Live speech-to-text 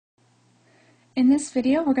In this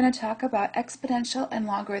video, we're going to talk about exponential and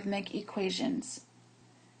logarithmic equations.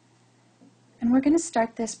 And we're going to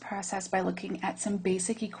start this process by looking at some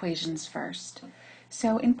basic equations first.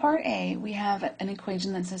 So in part A, we have an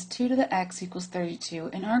equation that says 2 to the x equals 32,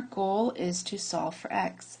 and our goal is to solve for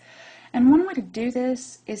x. And one way to do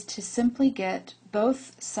this is to simply get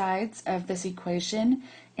both sides of this equation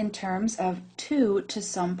in terms of 2 to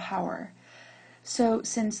some power. So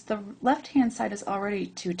since the left-hand side is already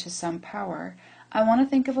 2 to some power, I want to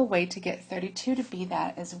think of a way to get 32 to be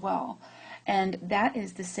that as well. And that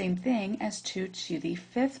is the same thing as 2 to the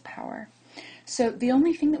 5th power. So the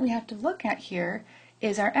only thing that we have to look at here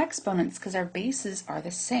is our exponents, because our bases are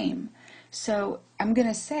the same. So I'm going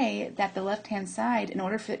to say that the left-hand side, in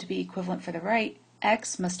order for it to be equivalent for the right,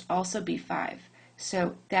 x must also be 5.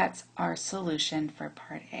 So that's our solution for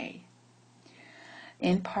part A.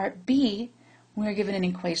 In part B, we are given an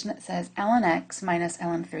equation that says ln x minus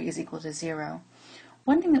ln 3 is equal to 0.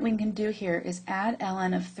 One thing that we can do here is add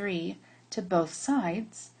ln of 3 to both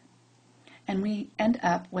sides, and we end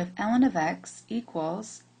up with ln of x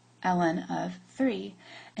equals ln of 3.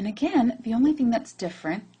 And again, the only thing that's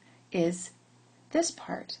different is this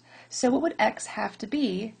part. So what would x have to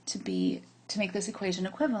make this equation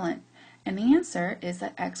equivalent? And the answer is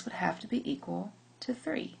that x would have to be equal to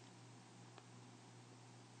 3.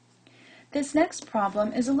 This next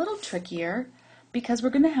problem is a little trickier because we're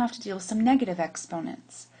going to have to deal with some negative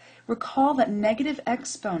exponents. Recall that negative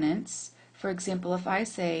exponents, for example, if I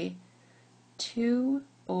say 2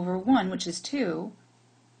 over 1, which is 2,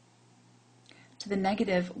 to the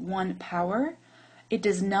negative 1 power, it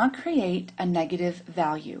does not create a negative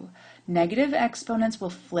value. Negative exponents will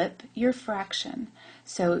flip your fraction.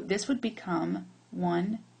 So this would become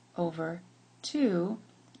 1 over 2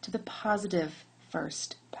 to the positive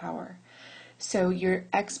first power. So your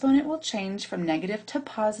exponent will change from negative to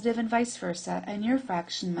positive and vice versa, and your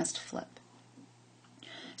fraction must flip.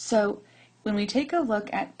 So when we take a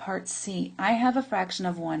look at part C, I have a fraction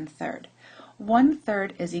of 1/3.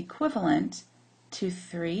 1/3 is equivalent to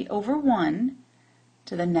 3 over 1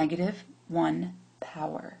 to the negative 1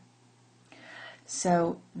 power.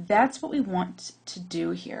 So that's what we want to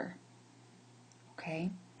do here.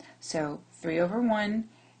 Okay, so 3 over 1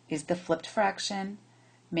 is the flipped fraction.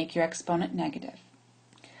 Make your exponent negative.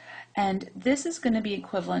 And this is going to be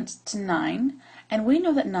equivalent to 9, and we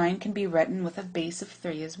know that 9 can be written with a base of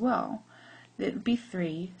 3 as well. It would be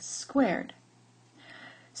 3 squared.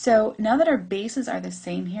 So now that our bases are the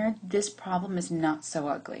same here, this problem is not so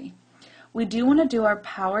ugly. We do want to do our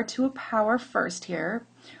power to a power first here,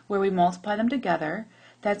 where we multiply them together.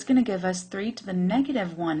 That's going to give us 3 to the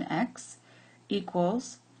negative 1x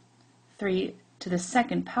equals 3 to the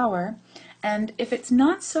second power. And if it's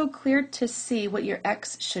not so clear to see what your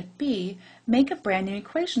x should be, make a brand new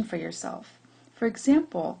equation for yourself. For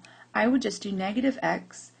example, I would just do negative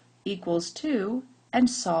x equals 2 and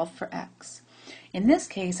solve for x. In this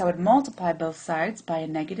case, I would multiply both sides by a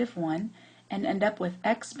negative 1 and end up with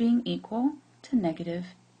x being equal to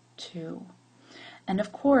negative 2. And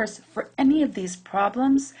of course, for any of these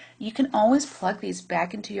problems, you can always plug these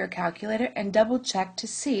back into your calculator and double check to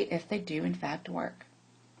see if they do in fact work.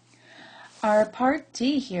 Our part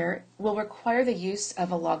D here will require the use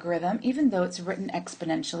of a logarithm, even though it's written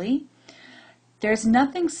exponentially. There's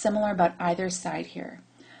nothing similar about either side here.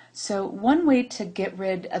 So one way to get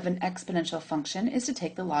rid of an exponential function is to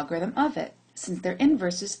take the logarithm of it. Since they're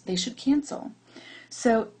inverses, they should cancel.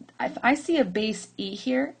 So if I see a base e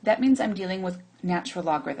here, that means I'm dealing with natural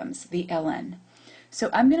logarithms, the ln. So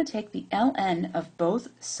I'm going to take the ln of both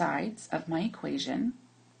sides of my equation,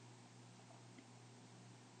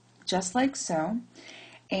 just like so,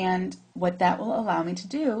 and what that will allow me to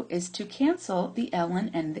do is to cancel the ln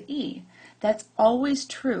and the e. That's always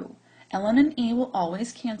true. ln and e will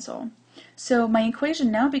always cancel. So my equation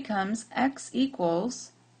now becomes x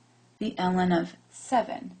equals the ln of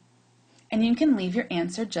 7. And you can leave your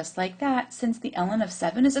answer just like that, since the ln of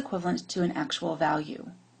 7 is equivalent to an actual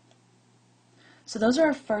value. So those are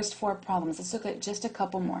our first 4 problems. Let's look at just a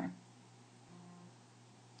couple more.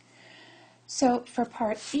 So for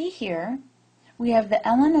part E here, we have the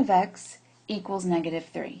ln of x equals negative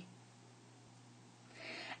 3.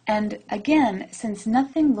 And again, since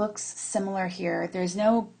nothing looks similar here, there's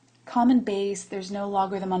no common base, there's no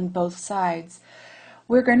logarithm on both sides,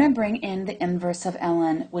 we're going to bring in the inverse of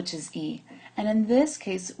ln, which is e. And in this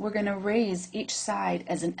case, we're going to raise each side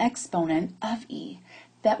as an exponent of e.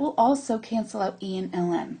 That will also cancel out e and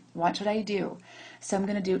ln. Watch what I do. So I'm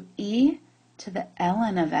going to do e to the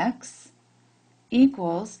ln of x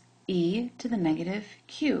equals e to the negative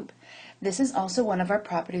cube. This is also one of our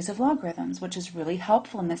properties of logarithms, which is really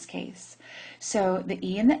helpful in this case. So the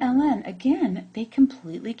e and the ln, again, they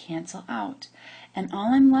completely cancel out. And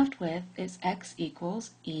all I'm left with is x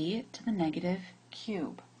equals e to the negative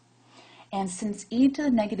cube. And since e to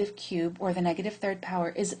the negative cube, or the negative third power,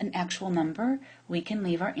 is an actual number, we can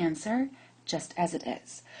leave our answer just as it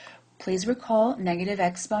is. Please recall, negative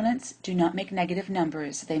exponents do not make negative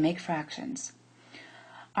numbers, they make fractions.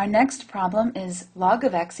 Our next problem is log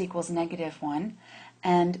of x equals -1,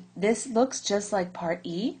 and this looks just like part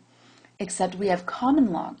E, except we have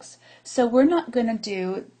common logs. So we're not going to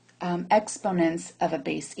do exponents of a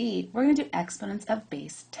base e, we're going to do exponents of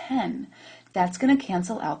base 10. That's going to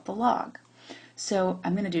cancel out the log. So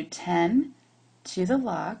I'm going to do 10 to the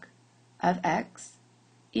log of x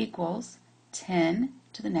equals 10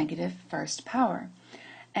 to the negative first power.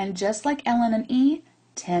 And just like ln and e,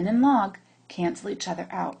 10 and log cancel each other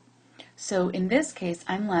out. So in this case,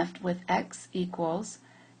 I'm left with x equals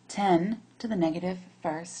 10 to the negative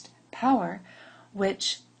first power,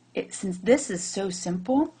 which, since this is so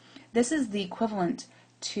simple, this is the equivalent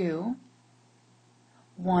to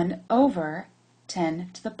 1 over 10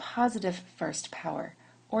 to the positive first power,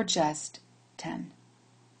 or just 10.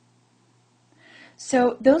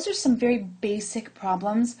 So those are some very basic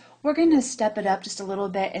problems. We're going to step it up just a little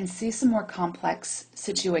bit and see some more complex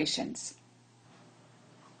situations.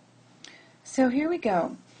 So here we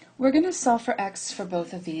go. We're going to solve for x for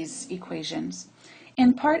both of these equations.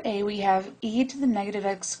 In part A, we have e to the negative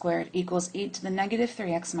x squared equals e to the negative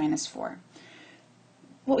 3x minus 4.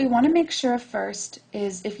 What we want to make sure of first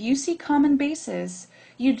is if you see common bases,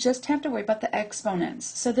 you just have to worry about the exponents.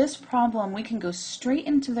 So this problem, we can go straight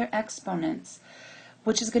into their exponents,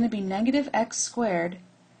 which is going to be negative x squared,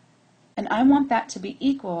 and I want that to be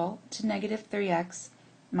equal to negative 3x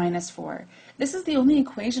minus 4. This is the only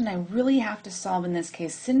equation I really have to solve in this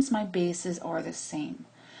case since my bases are the same.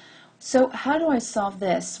 So how do I solve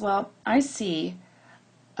this? Well, I see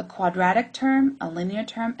a quadratic term, a linear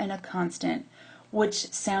term, and a constant,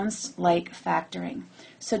 which sounds like factoring.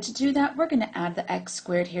 So to do that, we're going to add the x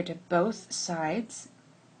squared here to both sides.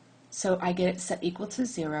 So I get it set equal to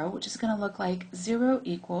 0, which is going to look like 0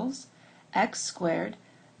 equals x squared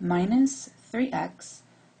minus 3x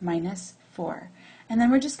minus 4. And then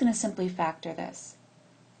we're just going to simply factor this.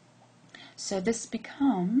 So this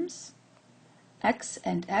becomes x,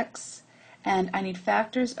 and I need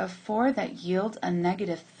factors of 4 that yield a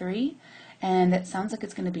negative 3, and it sounds like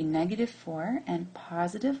it's going to be negative 4 and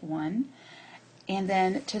positive 1. And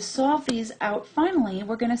then to solve these out, finally,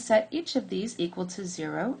 we're going to set each of these equal to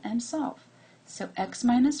 0 and solve. So x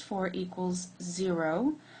minus 4 equals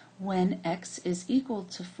 0 when x is equal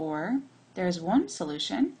to 4. There's one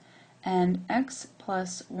solution. And x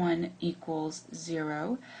plus 1 equals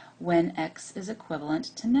 0 when x is equivalent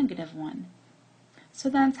to negative 1. So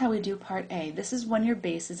that's how we do part A. This is when your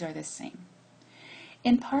bases are the same.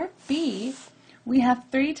 In part B, we have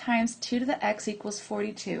 3 times 2 to the x equals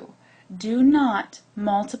 42. Do not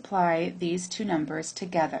multiply these two numbers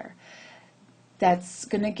together. That's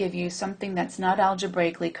going to give you something that's not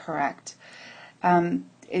algebraically correct.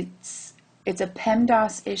 It's a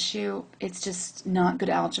PEMDAS issue. It's just not good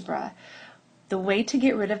algebra. The way to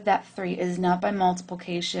get rid of that 3 is not by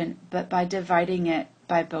multiplication, but by dividing it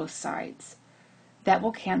by both sides. That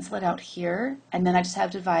will cancel it out here, and then I just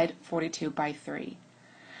have to divide 42 by 3.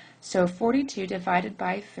 So 42 divided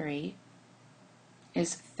by 3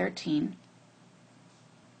 is 13.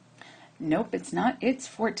 Nope, it's not. It's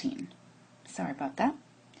 14. Sorry about that.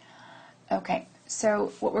 Okay.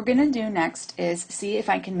 So what we're going to do next is see if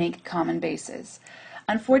I can make common bases.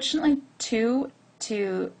 Unfortunately, 2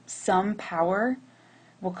 to some power,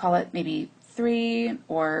 we'll call it maybe 3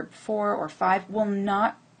 or 4 or 5, will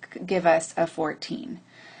not give us a 14.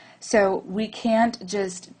 So we can't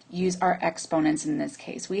just use our exponents in this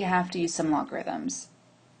case. We have to use some logarithms.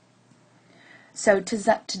 So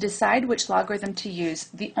to decide which logarithm to use,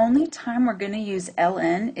 the only time we're going to use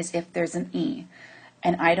ln is if there's an e.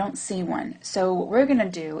 And I don't see one. So what we're going to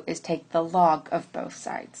do is take the log of both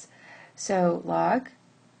sides. So log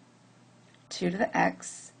 2 to the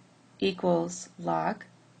x equals log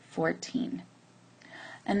 14.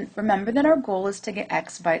 And remember that our goal is to get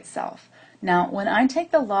x by itself. Now, when I take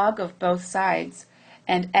the log of both sides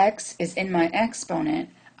and x is in my exponent,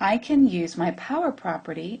 I can use my power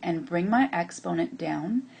property and bring my exponent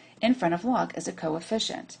down in front of log as a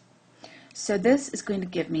coefficient. So this is going to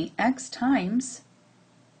give me x times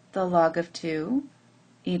the log of 2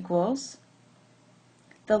 equals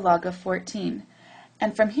the log of 14.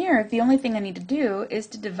 And from here, the only thing I need to do is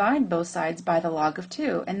to divide both sides by the log of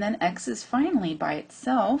 2, and then x is finally by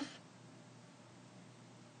itself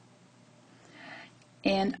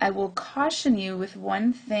And I will caution you with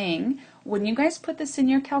one thing. When you guys put this in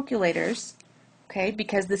your calculators, okay,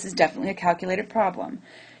 because this is definitely a calculated problem,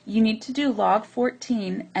 you need to do log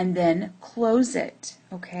 14 and then close it,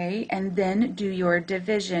 okay, and then do your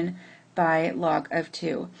division by log of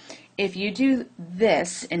 2. If you do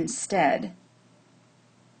this instead,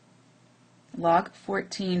 log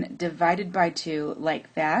 14 divided by 2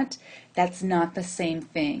 like that, that's not the same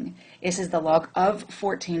thing. This is the log of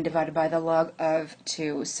 14 divided by the log of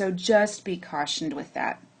 2. So just be cautioned with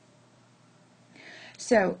that.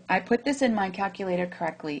 So I put this in my calculator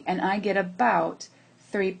correctly, and I get about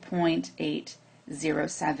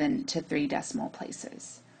 3.807 to 3 decimal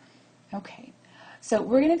places. Okay, so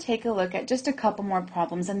we're going to take a look at just a couple more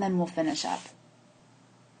problems and then we'll finish up.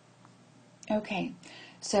 Okay,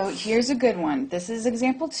 so here's a good one. This is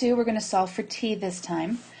example 2. We're going to solve for t this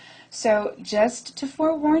time. So just to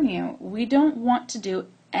forewarn you, we don't want to do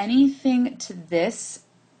anything to this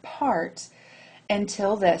part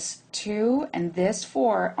until this 2 and this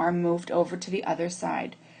 4 are moved over to the other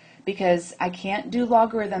side, because I can't do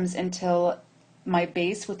logarithms until my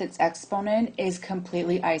base with its exponent is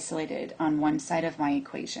completely isolated on one side of my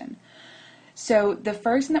equation. So the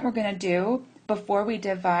first thing that we're going to do before we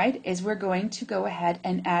divide is we're going to go ahead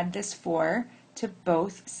and add this 4 to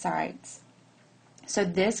both sides. So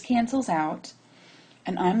this cancels out,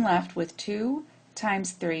 and I'm left with 2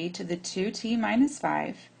 times 3 to the 2t minus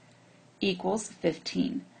 5 equals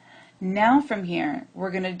 15. Now from here,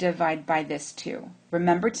 we're going to divide by this 2.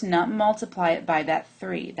 Remember to not multiply it by that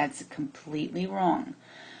 3. That's completely wrong.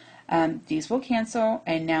 These will cancel,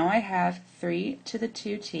 and now I have 3 to the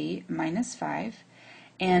 2t minus 5,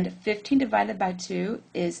 and 15 divided by 2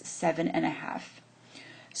 is 7.5.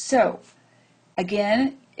 So,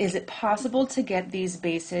 again, is it possible to get these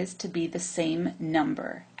bases to be the same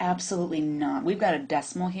number? Absolutely not. We've got a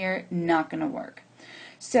decimal here, not going to work.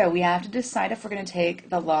 So we have to decide if we're going to take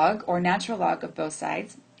the log or natural log of both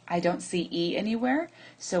sides. I don't see e anywhere,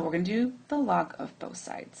 so we're going to do the log of both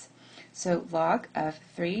sides. So log of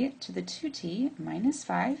 3 to the 2t minus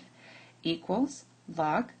 5 equals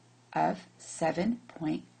log of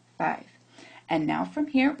 7.5. And now from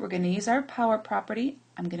here, we're going to use our power property.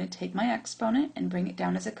 I'm going to take my exponent and bring it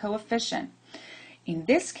down as a coefficient. In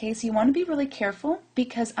this case, you want to be really careful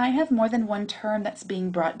because I have more than one term that's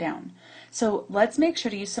being brought down. So let's make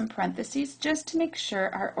sure to use some parentheses just to make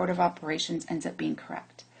sure our order of operations ends up being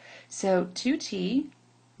correct. So 2t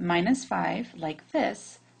minus 5, like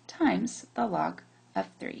this, times the log of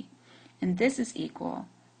 3. And this is equal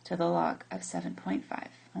to the log of 7.5.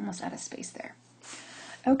 Almost out of space there.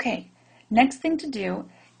 Okay, next thing to do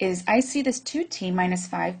is I see this 2t minus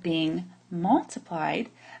 5 being multiplied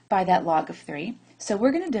by that log of 3. So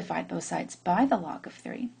we're going to divide both sides by the log of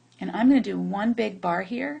 3. And I'm going to do one big bar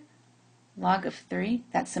here, log of 3.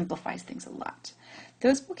 That simplifies things a lot.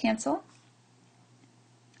 Those will cancel.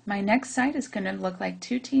 My next side is going to look like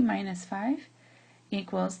 2t minus 5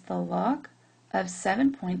 equals the log of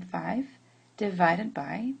 7.5 divided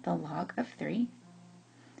by the log of 3.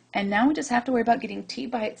 And now we just have to worry about getting t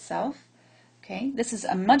by itself. Okay, this is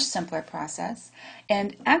a much simpler process.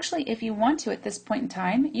 And actually, if you want to at this point in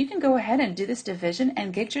time, you can go ahead and do this division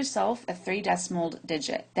and get yourself a 3 decimal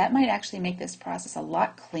digit. That might actually make this process a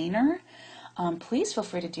lot cleaner. Please feel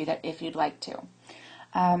free to do that if you'd like to.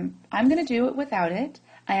 I'm going to do it without it.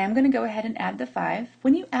 I am going to go ahead and add the 5.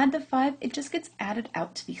 When you add the 5, it just gets added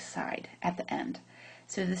out to the side at the end.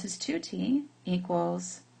 So this is 2t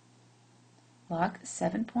equals log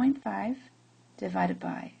 7.5 divided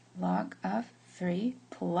by log of 3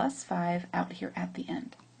 plus 5 out here at the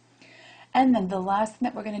end. And then the last thing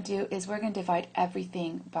that we're going to do is we're going to divide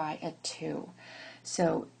everything by a 2.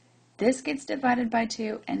 So this gets divided by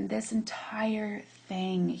 2, and this entire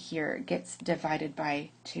thing here gets divided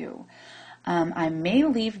by 2. I may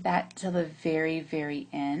leave that till the very, very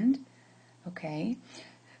end. Okay,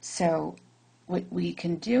 so what we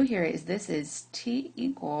can do here is this is t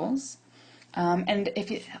equals, and if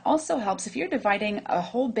it also helps, if you're dividing a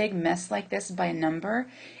whole big mess like this by a number,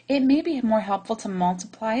 it may be more helpful to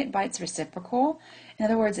multiply it by its reciprocal. In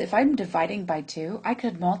other words, if I'm dividing by 2, I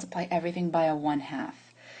could multiply everything by a 1/2.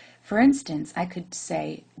 For instance, I could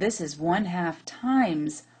say this is 1/2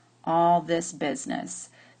 times all this business,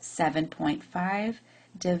 7.5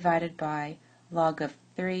 divided by log of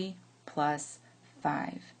 3 plus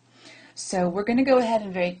 5. So we're going to go ahead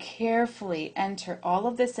and very carefully enter all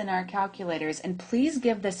of this in our calculators, and please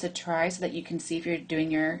give this a try so that you can see if you're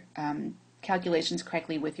doing your calculations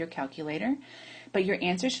correctly with your calculator. But your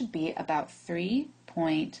answer should be about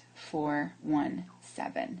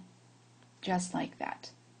 3.417, just like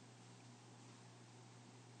that.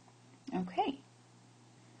 Okay.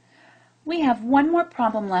 We have one more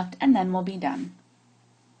problem left and then we'll be done.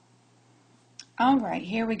 All right,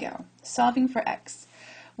 here we go. Solving for x.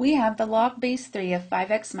 We have the log base 3 of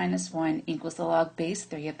 5x minus 1 equals the log base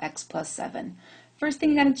 3 of x plus 7. First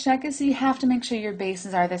thing you got to check is you have to make sure your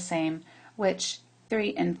bases are the same, which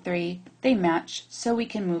 3 and 3, they match, so we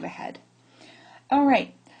can move ahead. All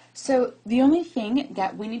right, so the only thing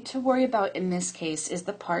that we need to worry about in this case is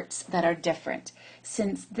the parts that are different.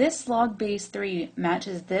 Since this log base 3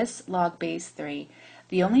 matches this log base 3,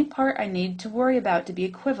 the only part I need to worry about to be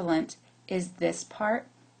equivalent is this part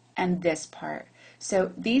and this part.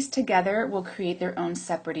 So these together will create their own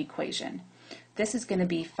separate equation. This is going to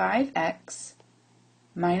be 5x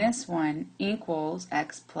minus 1 equals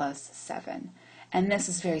x plus 7. And this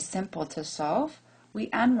is very simple to solve. We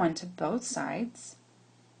add 1 to both sides,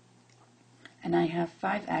 and I have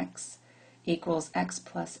 5x equals x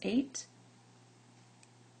plus 8.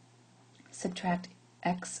 Subtract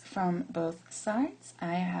x from both sides.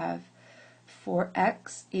 I have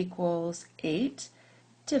 4x equals 8.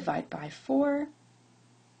 Divide by 4.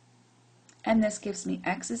 And this gives me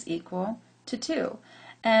x is equal to 2.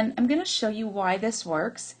 And I'm going to show you why this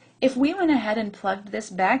works. If we went ahead and plugged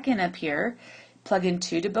this back in up here, plug in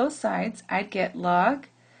 2 to both sides, I'd get log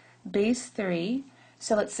base 3.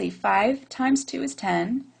 So let's see, 5 times 2 is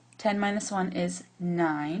 10. 10 minus 1 is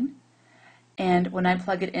 9. And when I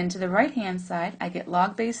plug it into the right-hand side, I get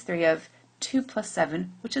log base 3 of 2 plus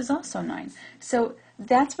 7, which is also 9. So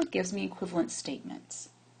that's what gives me equivalent statements.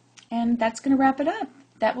 And that's going to wrap it up.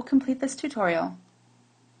 That will complete this tutorial.